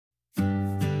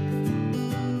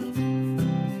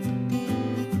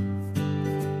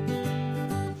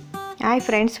Hi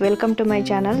friends, welcome to my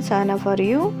channel Sahana for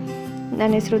you. ನನ್ನ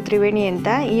ಹೆಸರು ತ್ರಿವೇಣಿ ಅಂತ.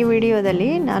 ಈ ವಿಡಿಯೋದಲ್ಲಿ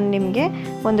ನಾನು ನಿಮಗೆ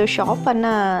ಒಂದು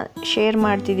ಶಾಪನ್ನು ಶೇರ್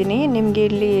ಮಾಡ್ತಿದ್ದೀನಿ. ನಿಮಗೆ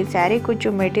ಇಲ್ಲಿ ಸ್ಯಾರಿ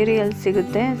ಕುಚ್ಚು ಮೆಟೀರಿಯಲ್ಸ್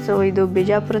ಸಿಗುತ್ತೆ. ಸೊ ಇದು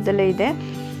ಬಿಜಾಪುರದಲ್ಲೇ ಇದೆ.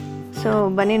 ಸೊ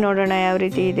ಬನ್ನಿ ನೋಡೋಣ ಯಾವ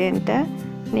ರೀತಿ ಇದೆ ಅಂತ.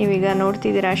 ನೀವೀಗ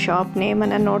ನೋಡ್ತಿದ್ದೀರಾ, ಶಾಪ್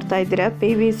ನೇಮನ್ನು ನೋಡ್ತಾ ಇದ್ದೀರಾ,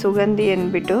 V ಸುಗಂಧಿ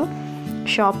ಅಂದ್ಬಿಟ್ಟು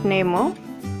ಶಾಪ್ ನೇಮು.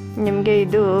 ನಿಮಗೆ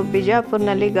ಇದು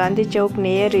ಬಿಜಾಪುರ್ನಲ್ಲಿ ಗಾಂಧಿ ಚೌಕ್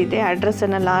ನಿಯರ್ ಇದೆ.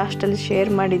 ಅಡ್ರೆಸ್ಸನ್ನು ಲಾಸ್ಟಲ್ಲಿ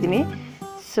ಶೇರ್ ಮಾಡಿದ್ದೀನಿ.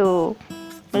 ಸೊ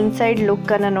ಇನ್ಸೈಡ್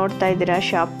ಲುಕ್ಕನ್ನು ನೋಡ್ತಾ ಇದ್ದೀರಾ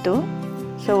ಶಾಪ್ದು.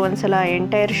 ಸೊ ಒಂದ್ಸಲ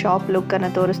ಎಂಟೈರ್ ಶಾಪ್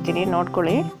ಲುಕ್ಕನ್ನು ತೋರಿಸ್ತೀನಿ,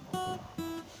 ನೋಡ್ಕೊಳ್ಳಿ.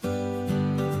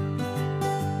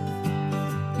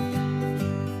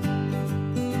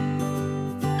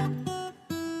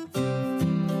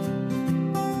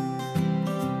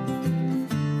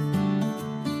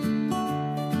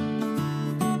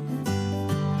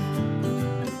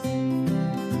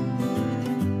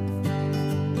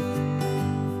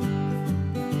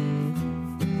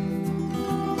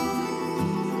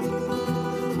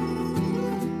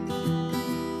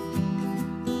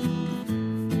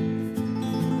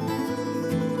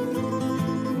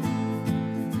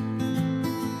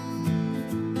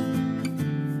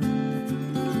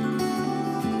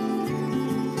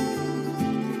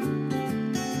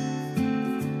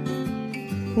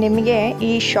 ನಿಮಗೆ ಈ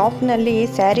ಶಾಪ್ನಲ್ಲಿ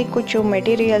ಸ್ಯಾರಿ ಕುಚ್ಚು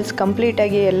ಮೆಟೀರಿಯಲ್ಸ್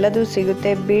ಕಂಪ್ಲೀಟಾಗಿ ಎಲ್ಲದೂ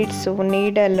ಸಿಗುತ್ತೆ. ಬೀಡ್ಸು,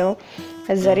 ನೀಡಲು,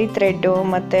 ಝರಿ ಥ್ರೆಡ್ಡು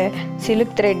ಮತ್ತು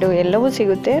ಸಿಲ್ಕ್ ಥ್ರೆಡ್ಡು ಎಲ್ಲವೂ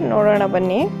ಸಿಗುತ್ತೆ. ನೋಡೋಣ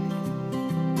ಬನ್ನಿ.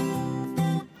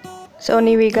 ಸೊ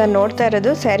ನೀವೀಗ ನೋಡ್ತಾ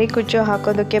ಇರೋದು ಸ್ಯಾರಿ ಕುಚ್ಚು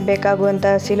ಹಾಕೋದಕ್ಕೆ ಬೇಕಾಗುವಂಥ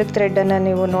ಸಿಲ್ಕ್ ಥ್ರೆಡ್ಡನ್ನು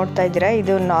ನೀವು ನೋಡ್ತಾ ಇದ್ದೀರಾ.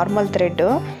 ಇದು ನಾರ್ಮಲ್ ಥ್ರೆಡ್ಡು.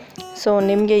 ಸೊ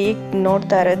ನಿಮಗೆ ಈಗ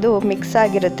ನೋಡ್ತಾ ಇರೋದು ಮಿಕ್ಸ್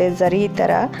ಆಗಿರುತ್ತೆ ಝರಿ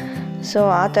ಥರ. ಸೊ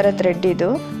ಆ ಥರ ಥ್ರೆಡ್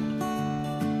ಇದು.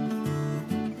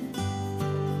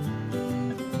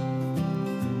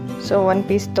 ಸೊ ಒಂದು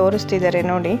ಪೀಸ್ ತೋರಿಸ್ತಿದ್ದಾರೆ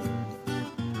ನೋಡಿ,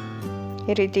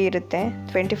 ಈ ರೀತಿ ಇರುತ್ತೆ.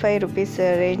 25 ರೂಪೀಸ್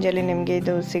ರೇಂಜಲ್ಲಿ ನಿಮಗೆ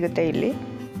ಇದು ಸಿಗುತ್ತೆ ಇಲ್ಲಿ.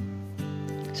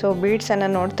 ಸೊ ಬೀಡ್ಸನ್ನು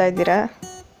ನೋಡ್ತಾ ಇದ್ದೀರಾ.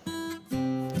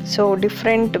 ಸೊ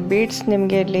ಡಿಫ್ರೆಂಟ್ ಬೀಡ್ಸ್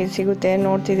ನಿಮಗೆ ಇಲ್ಲಿ ಸಿಗುತ್ತೆ,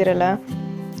 ನೋಡ್ತಿದ್ದೀರಲ್ಲ.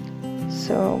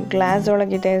 So glass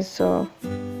ಒಳಗಿದೆ. ಸೊ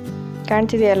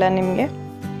ಕಾಣ್ತಿದೆಯಲ್ಲ ನಿಮಗೆ,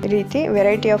 ಈ ರೀತಿ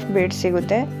ವೆರೈಟಿ ಆಫ್ ಬೀಡ್ಸ್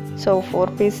ಸಿಗುತ್ತೆ. ಸೊ 4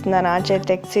 ಪೀಸ್ ನಾನು ಆಚೆ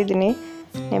ತೆಗ್ಸಿದ್ದೀನಿ.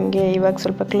 ನಿಮಗೆ ಇವಾಗ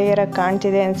ಸ್ವಲ್ಪ ಕ್ಲಿಯರಾಗಿ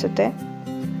ಕಾಣ್ತಿದೆ ಅನಿಸುತ್ತೆ.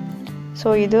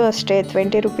 ಸೊ ಇದು ಅಷ್ಟೇ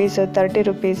 20 ರೂಪೀಸು, 30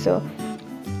 ರೂಪೀಸು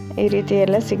ಈ ರೀತಿ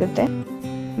ಎಲ್ಲ ಸಿಗುತ್ತೆ.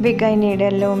 ಬಿಗ್ ಐ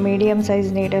ನೀಡಲ್ಲು, ಮೀಡಿಯಮ್ ಸೈಜ್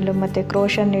ನೀಡಲ್ಲು ಮತ್ತು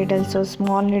ಕ್ರೋಷನ್ ನೀಡಲ್ಸು,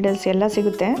 ಸ್ಮಾಲ್ ನೀಡಲ್ಸ್ ಎಲ್ಲ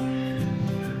ಸಿಗುತ್ತೆ.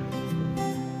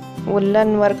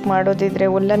 ಉಲ್ಲನ್ ವರ್ಕ್ ಮಾಡೋದಿದ್ರೆ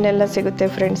ಉಲ್ಲನ್ ಎಲ್ಲ ಸಿಗುತ್ತೆ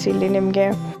ಫ್ರೆಂಡ್ಸ್. ಇಲ್ಲಿ ನಿಮಗೆ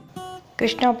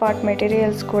ಕೃಷ್ಣ ಪಾಟ್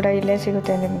ಮೆಟೀರಿಯಲ್ಸ್ ಕೂಡ ಇಲ್ಲೇ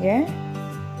ಸಿಗುತ್ತೆ ನಿಮಗೆ.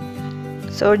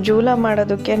 ಸೊ ಜೂಲ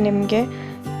ಮಾಡೋದಕ್ಕೆ ನಿಮಗೆ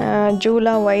ಜೂಲ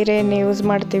ವೈರೇನು ಯೂಸ್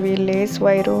ಮಾಡ್ತೀವಿ, ಲೇಸ್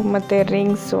ವೈರು ಮತ್ತು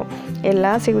ರಿಂಗ್ಸು ಎಲ್ಲ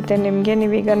ಸಿಗುತ್ತೆ ನಿಮಗೆ.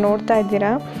 ನೀವೀಗ ನೋಡ್ತಾ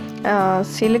ಇದ್ದೀರಾ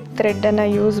ಸಿಲ್ಕ್ ಥ್ರೆಡ್ಡನ್ನು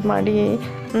ಯೂಸ್ ಮಾಡಿ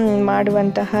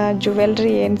ಮಾಡುವಂತಹ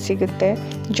ಜುವೆಲ್ರಿ ಏನು ಸಿಗುತ್ತೆ,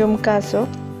 ಜುಮ್ಕಾಸು.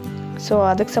 ಸೊ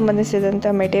ಅದಕ್ಕೆ ಸಂಬಂಧಿಸಿದಂಥ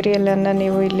ಮೆಟೀರಿಯಲನ್ನು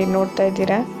ನೀವು ಇಲ್ಲಿ ನೋಡ್ತಾ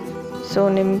ಇದ್ದೀರಾ. ಸೊ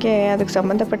ನಿಮಗೆ ಅದಕ್ಕೆ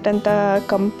ಸಂಬಂಧಪಟ್ಟಂಥ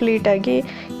ಕಂಪ್ಲೀಟಾಗಿ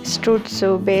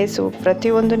ಸ್ಟುಡ್ಸು, ಬೇಸು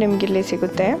ಪ್ರತಿಯೊಂದು ನಿಮಗಿಲ್ಲಿ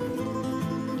ಸಿಗುತ್ತೆ.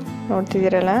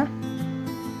 ನೋಡ್ತಿದ್ದೀರಲ್ಲ,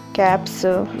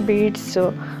 ಕ್ಯಾಪ್ಸು, ಬೀಡ್ಸು,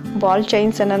 ಬಾಲ್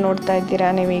ಚೈನ್ಸನ್ನು ನೋಡ್ತಾ ಇದ್ದೀರಾ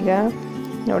ನೀವೀಗ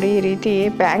ನೋಡಿ. ಈ ರೀತಿ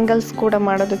ಬ್ಯಾಂಗಲ್ಸ್ ಕೂಡ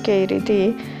ಮಾಡೋದಕ್ಕೆ ಈ ರೀತಿ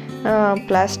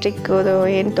ಪ್ಲಾಸ್ಟಿಕ್ದು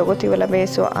ಏನು ತೊಗೋತೀವಲ್ಲ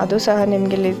ಬೇಸು, ಅದು ಸಹ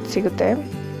ನಿಮಗಿಲ್ಲಿ ಸಿಗುತ್ತೆ.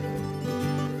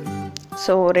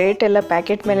 ಸೊ ರೇಟ್ ಎಲ್ಲ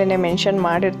ಪ್ಯಾಕೆಟ್ ಮೇಲೇ ಮೆನ್ಷನ್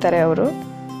ಮಾಡಿರ್ತಾರೆ ಅವರು.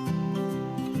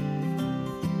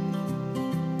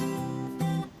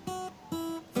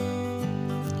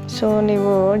 ಸೊ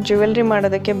ನೀವು ಜ್ಯುವೆಲ್ರಿ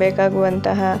ಮಾಡೋದಕ್ಕೆ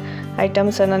ಬೇಕಾಗುವಂತಹ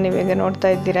ಐಟಮ್ಸನ್ನು ನೀವೀಗ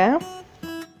ನೋಡ್ತಾ ಇದ್ದೀರಾ.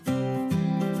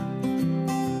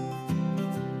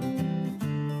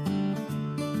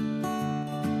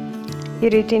 ಈ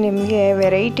ರೀತಿ ನಿಮಗೆ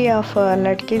ವೆರೈಟಿ ಆಫ್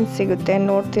ಲಟ್ಕಿನ್ಸ್ ಸಿಗುತ್ತೆ,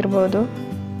 ನೋಡ್ತಿರ್ಬೋದು.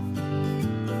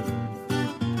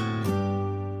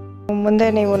 ಮುಂದೆ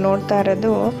ನೀವು ನೋಡ್ತಾ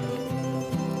ಇರೋದು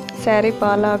ಸ್ಯಾರಿ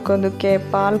ಪಾಲ್ ಹಾಕೋದಕ್ಕೆ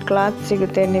ಪಾಲ್ ಕ್ಲಾತ್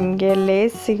ಸಿಗುತ್ತೆ ನಿಮಗೆ,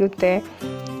 ಲೇಸ್ ಸಿಗುತ್ತೆ,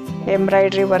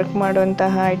 ಎಂಬ್ರಾಯ್ಡ್ರಿ ವರ್ಕ್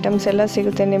ಮಾಡುವಂತಹ ಐಟಮ್ಸ್ ಎಲ್ಲ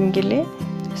ಸಿಗುತ್ತೆ ನಿಮಗಿಲ್ಲಿ.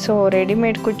 ಸೊ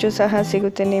ರೆಡಿಮೇಡ್ ಕುಚ್ಚು ಸಹ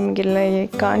ಸಿಗುತ್ತೆ ನಿಮಗಿಲ್ಲ,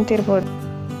 ಕಾಣ್ತಿರ್ಬೋದು.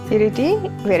 ಈ ರೀತಿ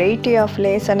ವೆರೈಟಿ ಆಫ್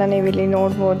ಲೇಸನ್ನು ನೀವಿಲ್ಲಿ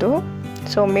ನೋಡ್ಬೋದು.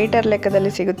 ಸೊ ಮೀಟರ್ ಲೆಕ್ಕದಲ್ಲಿ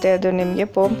ಸಿಗುತ್ತೆ ಅದು ನಿಮಗೆ.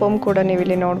 ಪೋಮ್ ಕೂಡ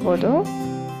ನೀವಿಲ್ಲಿ ನೋಡ್ಬೋದು.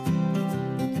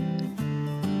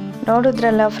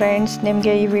 ನೋಡಿದ್ರಲ್ಲ ಫ್ರೆಂಡ್ಸ್,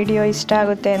 ನಿಮಗೆ ಈ ವಿಡಿಯೋ ಇಷ್ಟ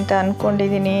ಆಗುತ್ತೆ ಅಂತ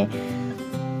ಅಂದ್ಕೊಂಡಿದ್ದೀನಿ.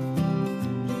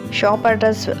 ಶಾಪ್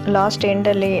ಅಡ್ರೆಸ್ ಲಾಸ್ಟ್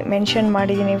ಎಂಡಲ್ಲಿ ಮೆನ್ಷನ್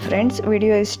ಮಾಡಿದ್ದೀನಿ ಫ್ರೆಂಡ್ಸ್.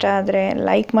 ವಿಡಿಯೋ ಇಷ್ಟ ಆದರೆ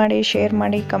ಲೈಕ್ ಮಾಡಿ, ಶೇರ್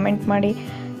ಮಾಡಿ, ಕಮೆಂಟ್ ಮಾಡಿ.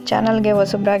 ಚಾನಲ್ಗೆ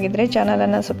ಹೊಸಬ್ರಾಗಿದ್ದರೆ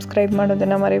ಚಾನಲನ್ನು ಸಬ್ಸ್ಕ್ರೈಬ್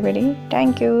ಮಾಡೋದನ್ನು ಮರಿಬೇಡಿ.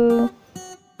 Thank you.